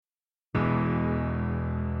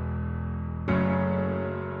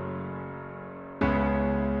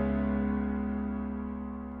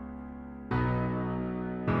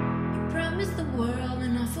world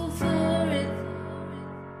and I fall for it.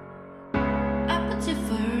 I put you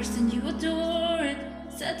first and you adore it.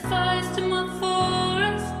 Set fires to my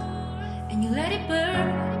forest and you let it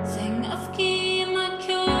burn. Sang off key in my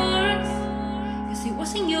chorus, cause it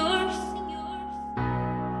wasn't yours.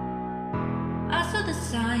 I saw the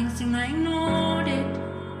signs and I ignored it.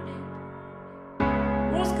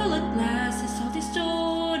 Rose-colored glasses all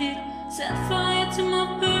distorted. Set fire to my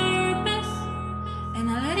purpose and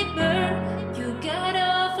I let it burn. You got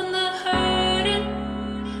off on the hurting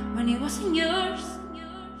when it wasn't yours.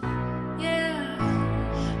 Yeah,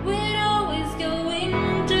 we'd always go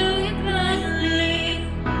into it blindly.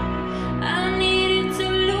 I needed to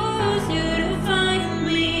lose you to find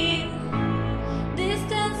me. This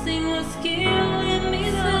dancing was killing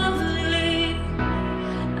me softly.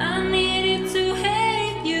 I needed to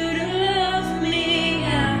hate you to love me.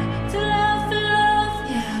 Yeah, to love for love.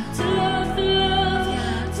 Yeah, to love for love.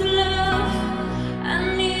 Yeah, to love.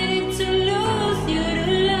 I needed to lose you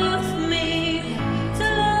to love me. Yeah, to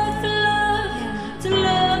love for love. Yeah, to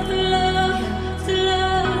love for love. Yeah, to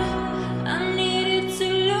love. I needed to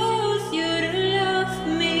lose you to love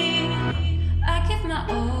me. I give my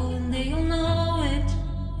all and they all know it.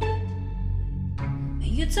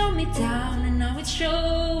 You tore me down and now it's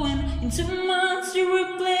showing. In 2 months you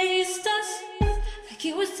replaced us like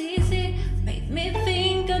it was easy. Made me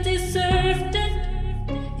think I deserved it.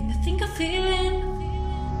 And I think I'm feeling,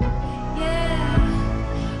 yeah,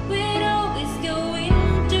 we'd always go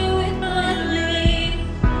into it blindly.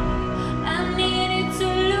 I needed to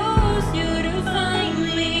lose you to find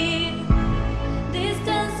me. This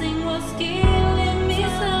dancing was killing me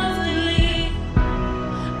softly.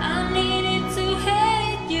 I needed to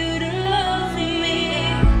hate you to love me.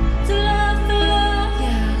 To love for love.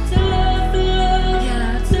 Yeah, to love for love.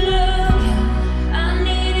 Yeah, to love. Yeah, I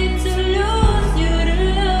needed to lose you to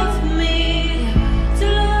love me. Yeah, to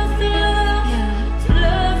love for love. Yeah, to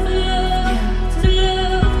love for love. Yeah, to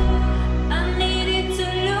love. I needed to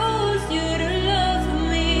lose you to love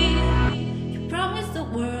me. You promised the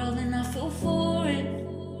world and I fell for it.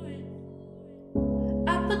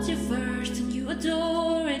 I put you first and you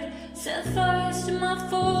adore it. Set fires to my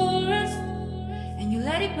forest and you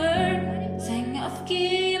let it burn. Sang off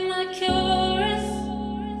key in my chorus.